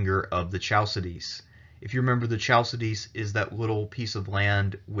westernmost finger of the Chalcidice. If you remember, the Chalcidice is that little piece of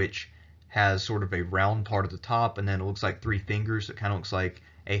land which has sort of a round part at the top, and then it looks like 3 fingers. It kind of looks like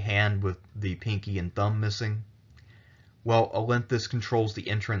a hand with the pinky and thumb missing. Well, Olynthus controls the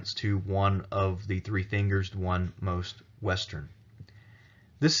entrance to one of the 3 fingers, the one most western.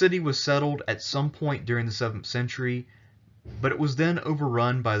 This city was settled at some point during the 7th century, but it was then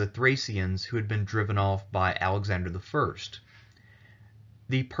overrun by the Thracians, who had been driven off by Alexander I.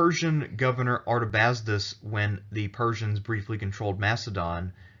 The Persian governor Artabasdas, when the Persians briefly controlled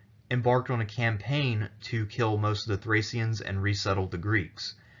Macedon, embarked on a campaign to kill most of the Thracians and resettle the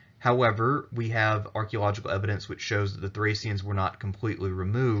Greeks. However, we have archaeological evidence which shows that the Thracians were not completely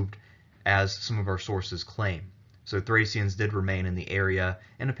removed, as some of our sources claim. So Thracians did remain in the area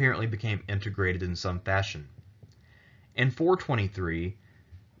and apparently became integrated in some fashion. In 423,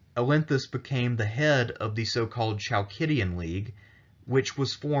 Olynthus became the head of the so-called Chalcidian League, which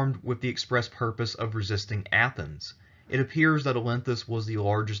was formed with the express purpose of resisting Athens. It appears that Olynthus was the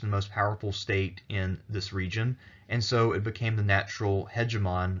largest and most powerful state in this region, and so it became the natural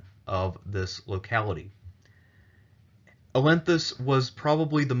hegemon of this locality. Olynthus was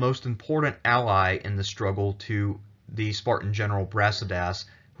probably the most important ally in the struggle to the Spartan general Brasidas,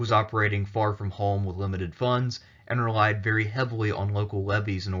 who was operating far from home with limited funds and relied very heavily on local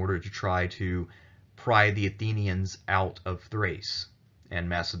levies in order to try to pry the Athenians out of Thrace and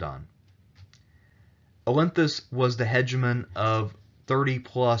Macedon. Olynthus was the hegemon of 30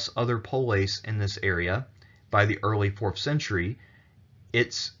 plus other polis in this area by the early 4th century.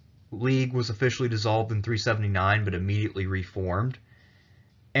 Its league was officially dissolved in 379 but immediately reformed,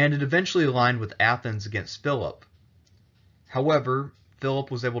 and it eventually aligned with Athens against Philip. However,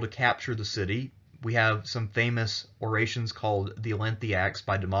 Philip was able to capture the city. We have some famous orations called the Olympiacs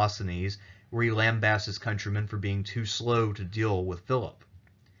by Demosthenes, where he lambasts his countrymen for being too slow to deal with Philip.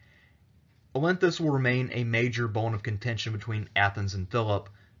 Olynthus will remain a major bone of contention between Athens and Philip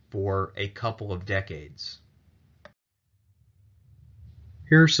for a couple of decades.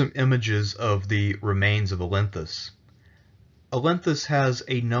 Here are some images of the remains of Olynthus. Olynthus has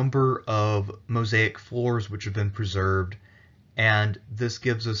a number of mosaic floors which have been preserved, and this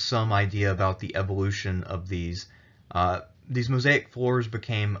gives us some idea about the evolution of these. These mosaic floors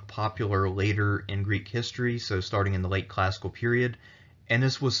became popular later in Greek history, so starting in the late classical period, and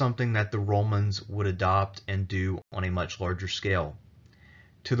this was something that the Romans would adopt and do on a much larger scale.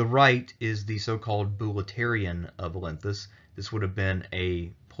 To the right is the so-called Bouleuterion of Olynthus. This would have been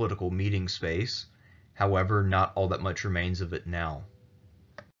a political meeting space. However, not all that much remains of it now.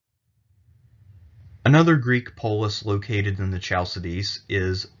 Another Greek polis located in the Chalcidice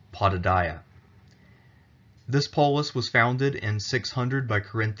is Potidaea. This polis was founded in 600 by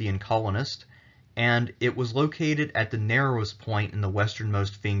Corinthian colonists, and it was located at the narrowest point in the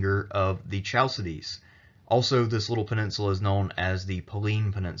westernmost finger of the Chalcidice. Also, this little peninsula is known as the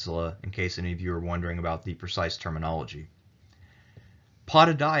Pallene Peninsula, in case any of you are wondering about the precise terminology.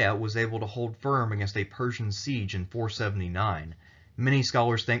 Potidaea was able to hold firm against a Persian siege in 479. Many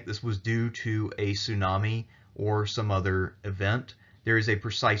scholars think this was due to a tsunami or some other event. There is a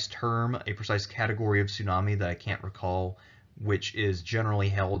precise term, a precise category of tsunami that I can't recall, which is generally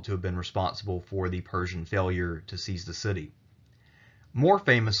held to have been responsible for the Persian failure to seize the city. More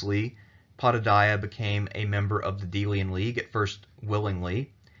famously, Potidaea became a member of the Delian League, at first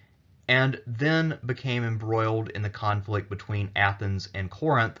willingly, and then became embroiled in the conflict between Athens and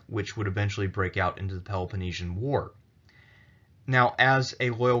Corinth, which would eventually break out into the Peloponnesian War. Now, as a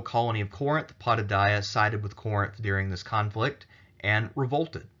loyal colony of Corinth, Potidaea sided with Corinth during this conflict and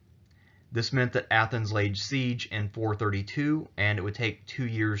revolted. This meant that Athens laid siege in 432, and it would take 2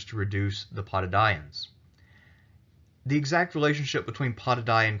 years to reduce the Potidaeans. The exact relationship between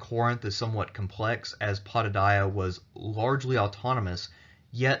Potidaea and Corinth is somewhat complex, as Potidaea was largely autonomous,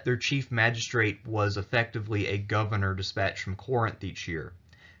 yet their chief magistrate was effectively a governor dispatched from Corinth each year.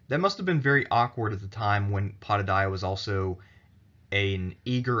 That must have been very awkward at the time when Potidaea was also an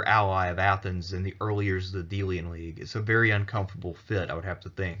eager ally of Athens in the early years of the Delian League. It's a very uncomfortable fit, I would have to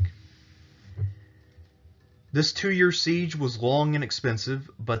think. This 2-year siege was long and expensive,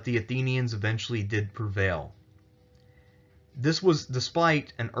 but the Athenians eventually did prevail. This was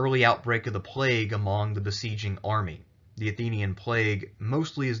despite an early outbreak of the plague among the besieging army. The Athenian plague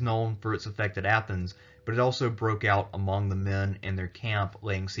mostly is known for its effect at Athens, but it also broke out among the men in their camp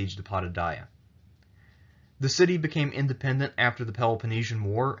laying siege to Potidaea. The city became independent after the Peloponnesian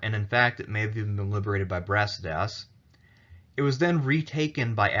War, and in fact it may have even been liberated by Brasidas. It was then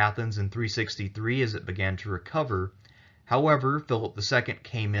retaken by Athens in 363 as it began to recover. However, Philip II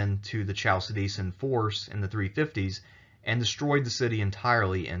came into the Chalcidice in force in the 350s and destroyed the city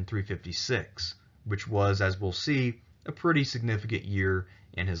entirely in 356, which was, as we'll see, a pretty significant year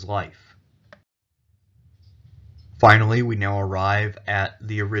in his life. Finally, we now arrive at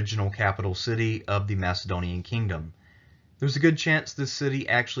the original capital city of the Macedonian kingdom. There's a good chance this city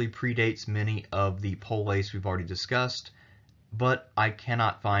actually predates many of the polis we've already discussed, but I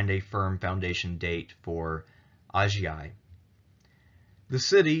cannot find a firm foundation date for Archaic. The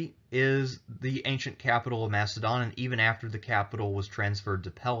city is the ancient capital of Macedon, and even after the capital was transferred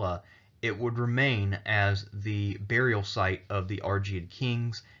to Pella, it would remain as the burial site of the Argead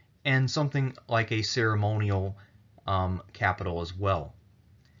kings and something like a ceremonial capital as well.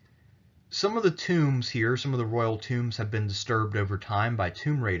 Some of the tombs here, some of the royal tombs, have been disturbed over time by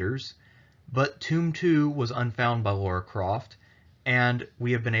tomb raiders, but Tomb 2 was unfound by Laura Croft, and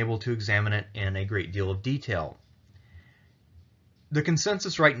we have been able to examine it in a great deal of detail. The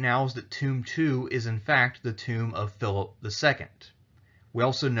consensus right now is that Tomb 2 is in fact the tomb of Philip II. We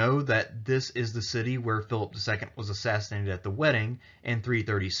also know that this is the city where Philip II was assassinated at the wedding in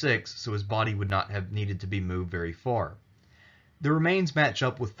 336, so his body would not have needed to be moved very far. The remains match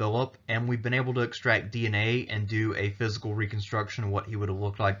up with Philip, and we've been able to extract DNA and do a physical reconstruction of what he would have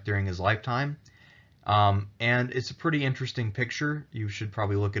looked like during his lifetime. And it's a pretty interesting picture. You should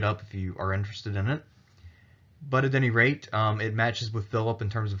probably look it up if you are interested in it. But at any rate, it matches with Philip in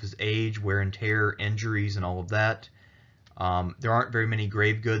terms of his age, wear and tear, injuries, and all of that. There aren't very many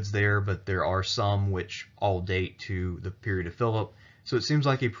grave goods there, but there are some which all date to the period of Philip. So it seems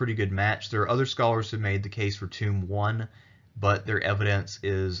like a pretty good match. There are other scholars who made the case for Tomb 1, but their evidence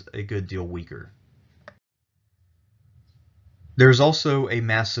is a good deal weaker. There's also a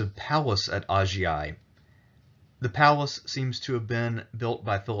massive palace at Archaic. The palace seems to have been built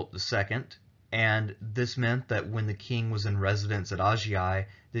by Philip II, and this meant that when the king was in residence at Archaic,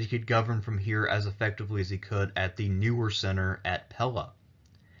 that he could govern from here as effectively as he could at the newer center at Pella.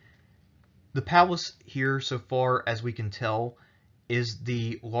 The palace here, so far as we can tell, is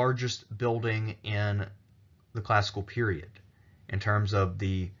the largest building in the classical period in terms of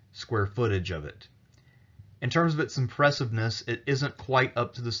the square footage of it. In terms of its impressiveness, it isn't quite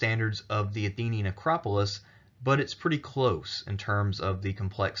up to the standards of the Athenian Acropolis, but it's pretty close in terms of the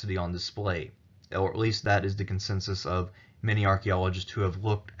complexity on display, or at least that is the consensus of many archaeologists who have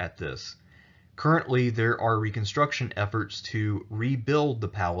looked at this. Currently, there are reconstruction efforts to rebuild the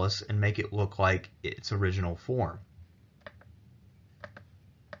palace and make it look like its original form.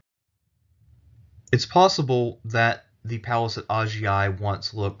 It's possible that the palace at Archaic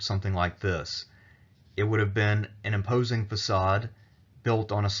once looked something like this. It would have been an imposing facade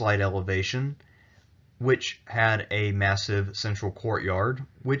built on a slight elevation, which had a massive central courtyard,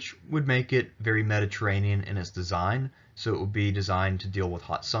 which would make it very Mediterranean in its design. So it would be designed to deal with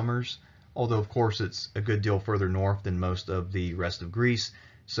hot summers, although of course it's a good deal further north than most of the rest of Greece,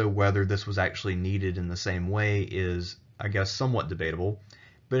 so whether this was actually needed in the same way is, I guess, somewhat debatable.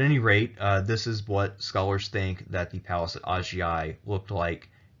 But at any rate, this is what scholars think that the palace at Archaic looked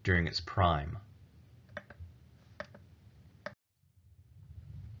like during its prime.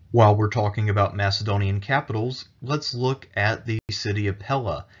 While we're talking about Macedonian capitals, let's look at the city of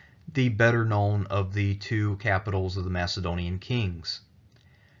Pella, the better known of the two capitals of the Macedonian kings.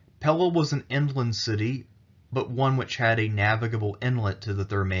 Pella was an inland city, but one which had a navigable inlet to the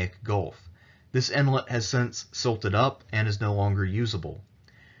Thermaic Gulf. This inlet has since silted up and is no longer usable.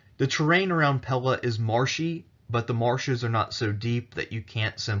 The terrain around Pella is marshy, but the marshes are not so deep that you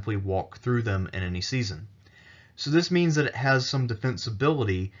can't simply walk through them in any season. So this means that it has some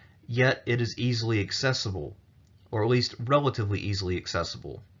defensibility, yet it is easily accessible, or at least relatively easily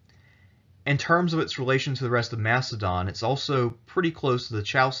accessible. In terms of its relation to the rest of Macedon, it's also pretty close to the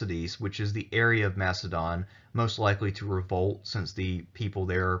Chalcidice, which is the area of Macedon most likely to revolt since the people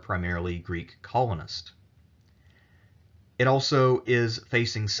there are primarily Greek colonists. It also is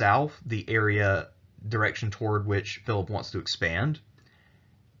facing south, the area direction toward which Philip wants to expand,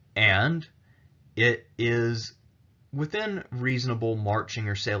 and it is within reasonable marching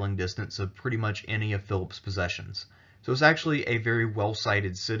or sailing distance of pretty much any of Philip's possessions. So it's actually a very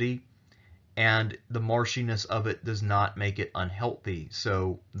well-sited city, and the marshiness of it does not make it unhealthy,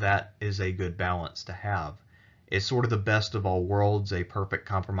 so that is a good balance to have. It's sort of the best of all worlds, a perfect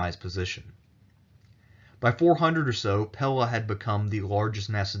compromise position. By 400 or so, Pella had become the largest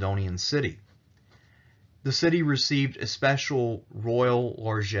Macedonian city. The city received a special royal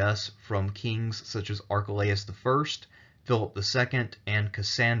largesse from kings such as Archelaus I, Philip II, and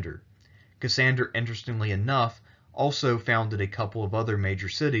Cassander. Cassander, interestingly enough, also founded a couple of other major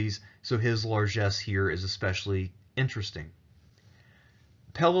cities, so his largesse here is especially interesting.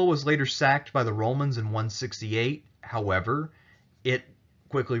 Pella was later sacked by the Romans in 168. However, it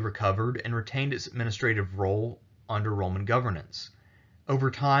quickly recovered and retained its administrative role under Roman governance. Over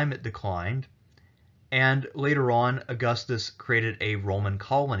time, it declined, and later on, Augustus created a Roman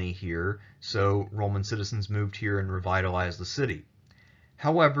colony here, so Roman citizens moved here and revitalized the city.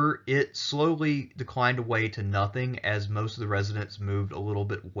 However, it slowly declined away to nothing as most of the residents moved a little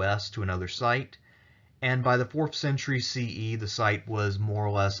bit west to another site, and by the 4th century CE, the site was more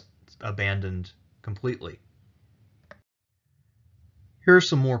or less abandoned completely. Here are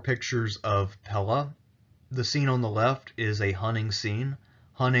some more pictures of Pella. The scene on the left is a hunting scene.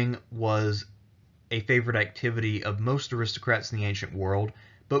 Hunting was a favorite activity of most aristocrats in the ancient world,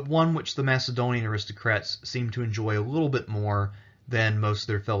 but one which the Macedonian aristocrats seemed to enjoy a little bit more than most of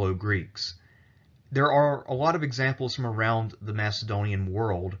their fellow Greeks. There are a lot of examples from around the Macedonian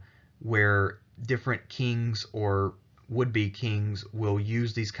world where different kings or would-be kings will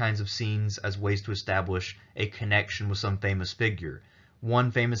use these kinds of scenes as ways to establish a connection with some famous figure.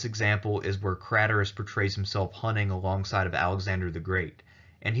 One famous example is where Craterus portrays himself hunting alongside of Alexander the Great,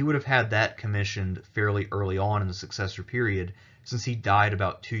 and he would have had that commissioned fairly early on in the successor period since he died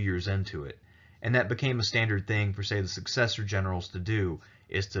about 2 years into it. And that became a standard thing for, say, the successor generals to do,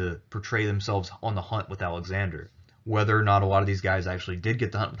 is to portray themselves on the hunt with Alexander. Whether or not a lot of these guys actually did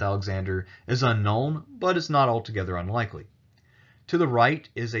get the hunt with Alexander is unknown, but it's not altogether unlikely. To the right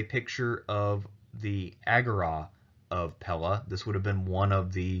is a picture of the agora of Pella. This would have been one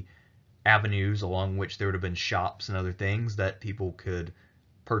of the avenues along which there would have been shops and other things that people could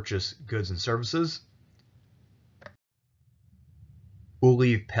purchase goods and services. We'll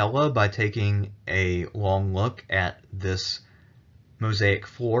leave Pella by taking a long look at this mosaic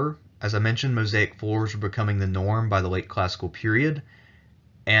floor. As I mentioned, mosaic floors were becoming the norm by the late classical period,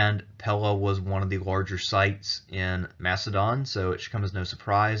 and Pella was one of the larger sites in Macedon, so it should come as no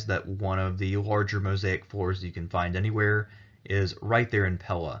surprise that one of the larger mosaic floors you can find anywhere is right there in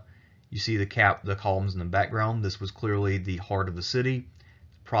Pella. You see the columns in the background. This was clearly the heart of the city.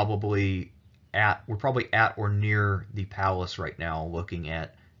 We're probably at or near the palace right now looking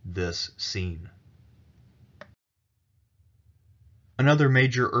at this scene. Another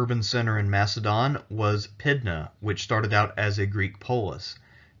major urban center in Macedon was Pydna, which started out as a Greek polis.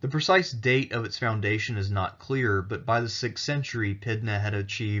 The precise date of its foundation is not clear, but by the 6th century, Pydna had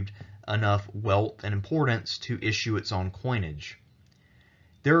achieved enough wealth and importance to issue its own coinage.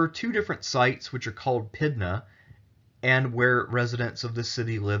 There are two different sites which are called Pydna, and where residents of the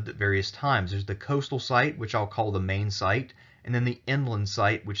city lived at various times. There's the coastal site, which I'll call the main site, and then the inland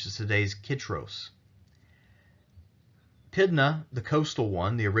site, which is today's Kitros. Pydna, the coastal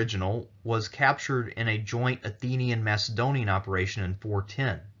one, the original, was captured in a joint Athenian-Macedonian operation in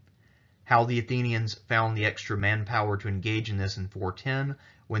 410. How the Athenians found the extra manpower to engage in this in 410,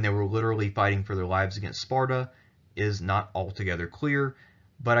 when they were literally fighting for their lives against Sparta, is not altogether clear,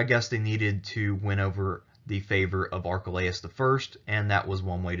 but I guess they needed to win over the favor of Archelaus I, and that was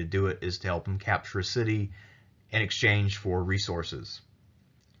one way to do it, is to help him capture a city in exchange for resources.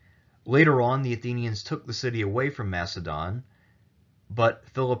 Later on, the Athenians took the city away from Macedon, but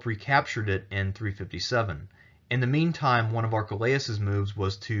Philip recaptured it in 357. In the meantime, one of Archelaus's moves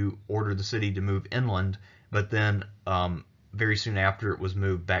was to order the city to move inland, but then very soon after it was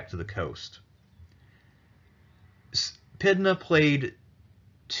moved back to the coast. Pydna played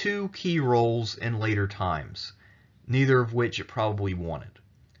two key roles in later times, neither of which it probably wanted.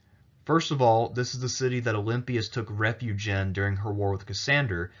 First of all, this is the city that Olympias took refuge in during her war with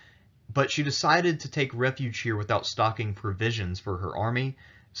Cassander, but she decided to take refuge here without stocking provisions for her army,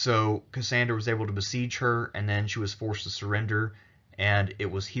 so Cassander was able to besiege her, and then she was forced to surrender, and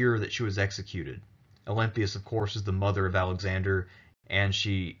it was here that she was executed. Olympias, of course, is the mother of Alexander, and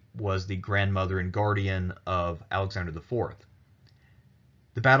she was the grandmother and guardian of Alexander IV.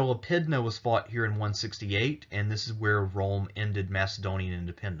 The Battle of Pydna was fought here in 168, and this is where Rome ended Macedonian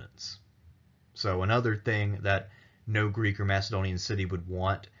independence. So another thing that no Greek or Macedonian city would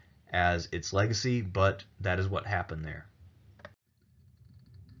want as its legacy, but that is what happened there.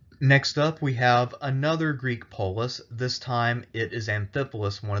 Next up, we have another Greek polis. This time it is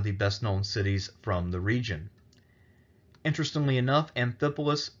Amphipolis, one of the best-known cities from the region. Interestingly enough,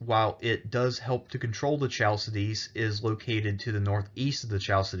 Amphipolis, while it does help to control the Chalcidice, is located to the northeast of the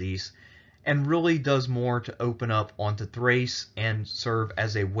Chalcidice and really does more to open up onto Thrace and serve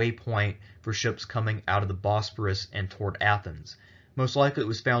as a waypoint for ships coming out of the Bosporus and toward Athens. Most likely it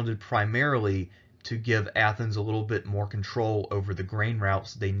was founded primarily to give Athens a little bit more control over the grain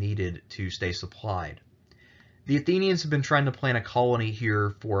routes they needed to stay supplied. The Athenians have been trying to plant a colony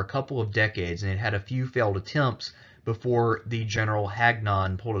here for a couple of decades, and it had a few failed attempts before the general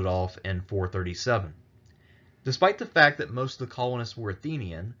Hagnon pulled it off in 437. Despite the fact that most of the colonists were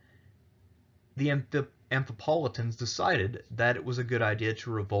Athenian, the Amphipolitans decided that it was a good idea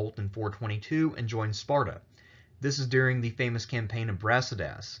to revolt in 422 and join Sparta. This is during the famous campaign of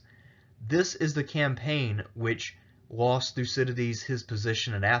Brasidas. This is the campaign which lost Thucydides his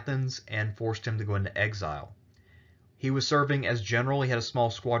position at Athens and forced him to go into exile. He was serving as general, he had a small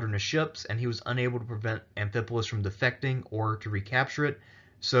squadron of ships, and he was unable to prevent Amphipolis from defecting or to recapture it,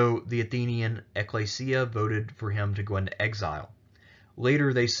 so the Athenian ecclesia voted for him to go into exile.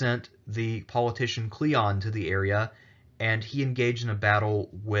 Later they sent the politician Cleon to the area, and he engaged in a battle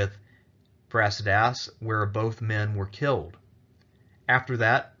with Brasidas, where both men were killed. After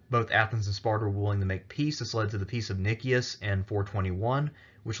that, both Athens and Sparta were willing to make peace. This led to the Peace of Nicias in 421,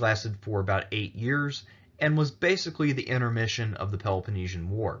 which lasted for about 8 years, and was basically the intermission of the Peloponnesian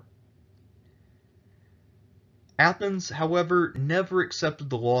War. Athens, however, never accepted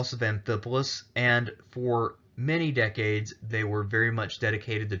the loss of Amphipolis, and for many decades they were very much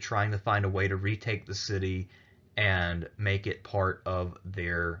dedicated to trying to find a way to retake the city and make it part of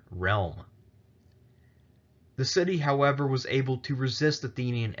their realm. The city, however, was able to resist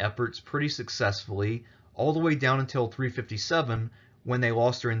Athenian efforts pretty successfully all the way down until 357, when they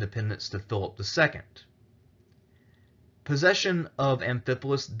lost their independence to Philip II. Possession of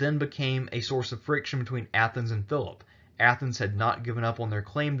Amphipolis then became a source of friction between Athens and Philip. Athens had not given up on their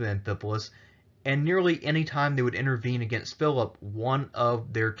claim to Amphipolis, and nearly any time they would intervene against Philip, one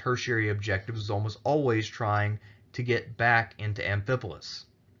of their tertiary objectives was almost always trying to get back into Amphipolis.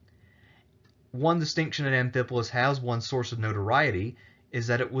 One distinction that Amphipolis has, one source of notoriety, is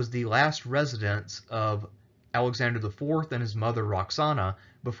that it was the last residence of Alexander IV and his mother Roxana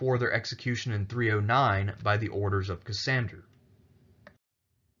before their execution in 309 by the orders of Cassander.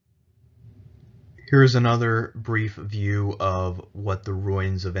 Here's another brief view of what the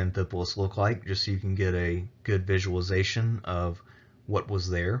ruins of Amphipolis look like, just so you can get a good visualization of what was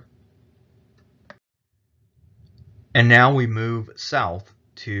there. And now we move south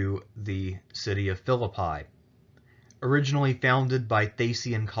to the city of Philippi. Originally founded by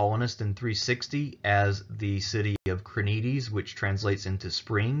Thasian colonists in 360 as the city of Crenides, which translates into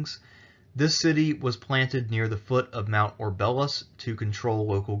springs, this city was planted near the foot of Mount Orbelus to control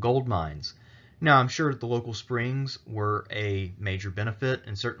local gold mines. Now, I'm sure that the local springs were a major benefit,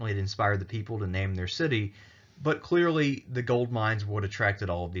 and certainly it inspired the people to name their city, but clearly the gold mines were what attracted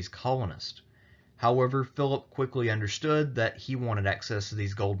all of these colonists. However, Philip quickly understood that he wanted access to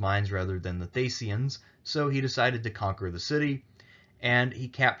these gold mines rather than the Thasians, so he decided to conquer the city, and he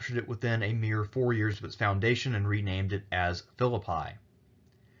captured it within a mere 4 years of its foundation and renamed it as Philippi.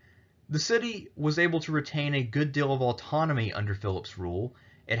 The city was able to retain a good deal of autonomy under Philip's rule.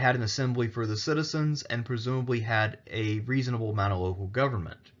 It had an assembly for the citizens and presumably had a reasonable amount of local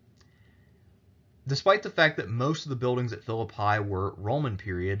government. Despite the fact that most of the buildings at Philippi were Roman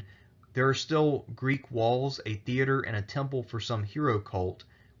period, there are still Greek walls, a theater, and a temple for some hero cult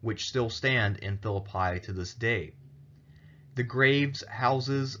which still stand in Philippi to this day. The graves,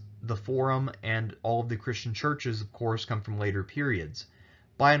 houses, the forum, and all of the Christian churches, of course, come from later periods.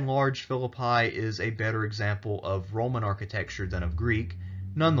 By and large, Philippi is a better example of Roman architecture than of Greek.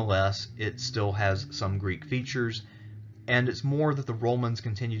 Nonetheless, it still has some Greek features, and it's more that the Romans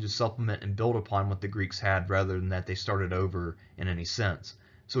continue to supplement and build upon what the Greeks had rather than that they started over in any sense.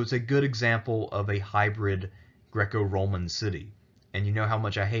 So it's a good example of a hybrid Greco-Roman city. And you know how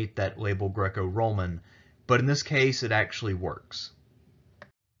much I hate that label Greco-Roman, but in this case it actually works.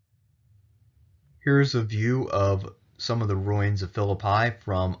 Here's a view of some of the ruins of Philippi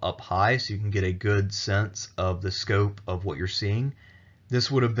from up high so you can get a good sense of the scope of what you're seeing. This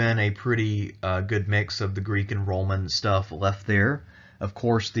would have been a pretty good mix of the Greek and Roman stuff left there. Of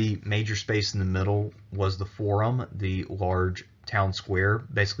course, the major space in the middle was the Forum, the large town square.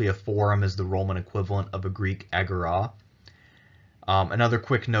 Basically, a forum is the Roman equivalent of a Greek agora. Another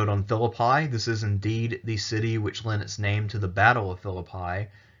quick note on Philippi. This is indeed the city which lent its name to the Battle of Philippi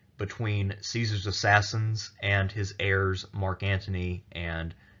between Caesar's assassins and his heirs Mark Antony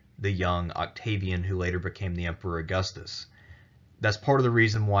and the young Octavian, who later became the Emperor Augustus. That's part of the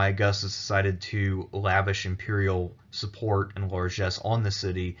reason why Augustus decided to lavish imperial support and largesse on the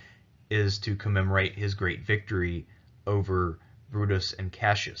city, is to commemorate his great victory over Brutus and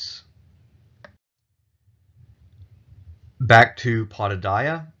Cassius. Back to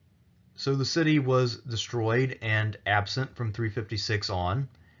Potidæa. So the city was destroyed and absent from 356 on,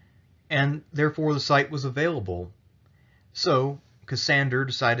 and therefore the site was available. So Cassander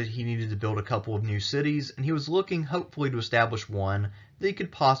decided he needed to build a couple of new cities, and he was looking hopefully to establish one that he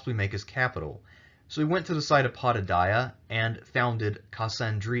could possibly make his capital. So he went to the site of Potidæa and founded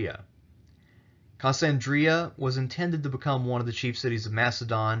Cassandreia. Cassandreia was intended to become one of the chief cities of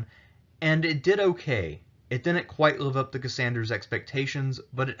Macedon, and it did okay. It didn't quite live up to Cassander's expectations,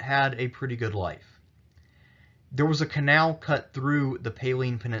 but it had a pretty good life. There was a canal cut through the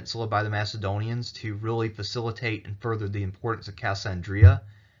Pallene Peninsula by the Macedonians to really facilitate and further the importance of Cassandreia.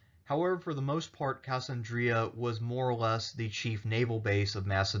 However, for the most part, Cassandreia was more or less the chief naval base of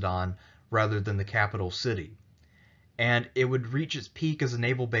Macedon rather than the capital city. And it would reach its peak as a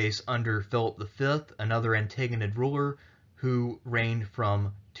naval base under Philip V, another Antigonid ruler, who reigned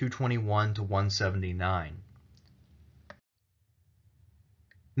from 221 to 179.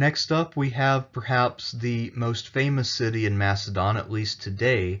 Next up, we have perhaps the most famous city in Macedon, at least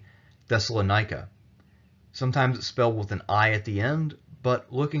today, Thessalonica. Sometimes it's spelled with an I at the end,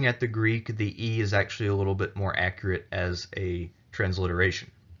 but looking at the Greek, the E is actually a little bit more accurate as a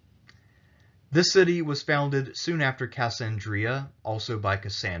transliteration. This city was founded soon after Cassandreia, also by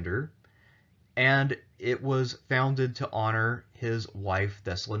Cassander, and it was founded to honor his wife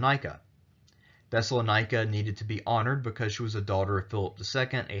Thessalonica. Thessalonica needed to be honored because she was a daughter of Philip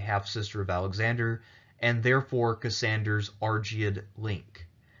II, a half-sister of Alexander, and therefore Cassander's Argead link.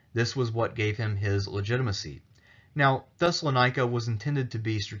 This was what gave him his legitimacy. Now, Thessalonica was intended to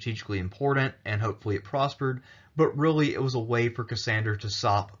be strategically important, and hopefully it prospered, but really it was a way for Cassander to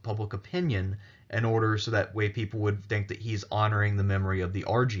sop public opinion in order so that way people would think that he's honoring the memory of the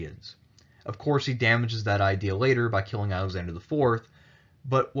Argeads. Of course, he damages that idea later by killing Alexander IV,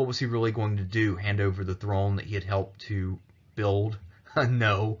 but what was he really going to do? Hand over the throne that he had helped to build?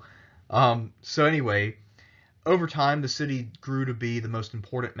 No. So anyway, over time, the city grew to be the most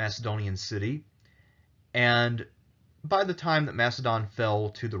important Macedonian city, and by the time that Macedon fell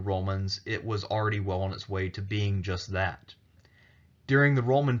to the Romans, it was already well on its way to being just that. During the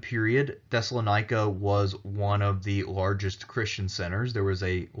Roman period, Thessalonica was one of the largest Christian centers. There was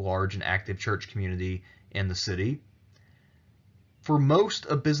a large and active church community in the city. For most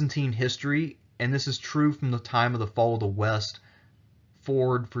of Byzantine history, and this is true from the time of the fall of the West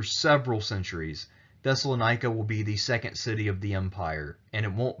forward for several centuries, Thessalonica will be the second city of the empire, and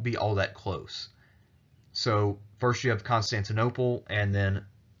it won't be all that close. So first you have Constantinople, and then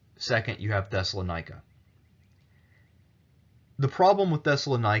second you have Thessalonica. The problem with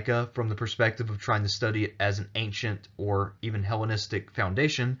Thessalonica, from the perspective of trying to study it as an ancient or even Hellenistic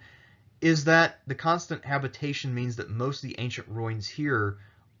foundation, is that the constant habitation means that most of the ancient ruins here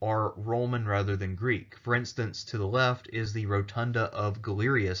are Roman rather than Greek. For instance, to the left is the Rotunda of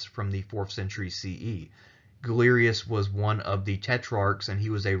Galerius from the 4th century CE. Galerius was one of the tetrarchs, and he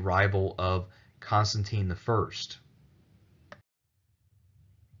was a rival of Constantine I.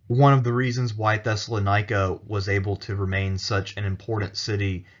 One of the reasons why Thessalonica was able to remain such an important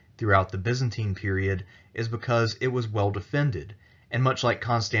city throughout the Byzantine period is because it was well defended. And much like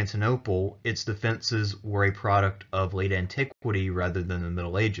Constantinople, its defenses were a product of late antiquity rather than the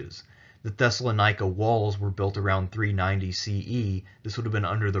Middle Ages. The Thessalonica walls were built around 390 CE. This would have been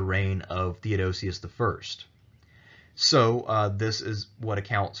under the reign of Theodosius I. So this is what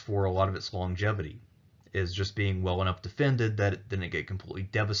accounts for a lot of its longevity, is just being well enough defended that it didn't get completely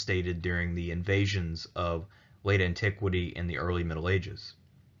devastated during the invasions of late antiquity and the early Middle Ages.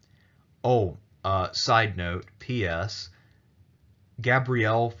 Oh, side note, P.S.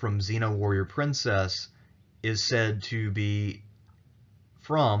 Gabrielle from Xena Warrior Princess is said to be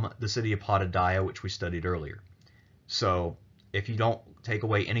from the city of Potidaya, which we studied earlier. So if you don't take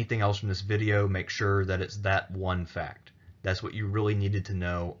away anything else from this video, make sure that it's that one fact. That's what you really needed to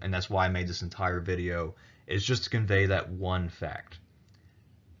know, and that's why I made this entire video, is just to convey that one fact.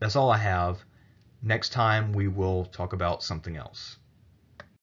 That's all I have. Next time we will talk about something else.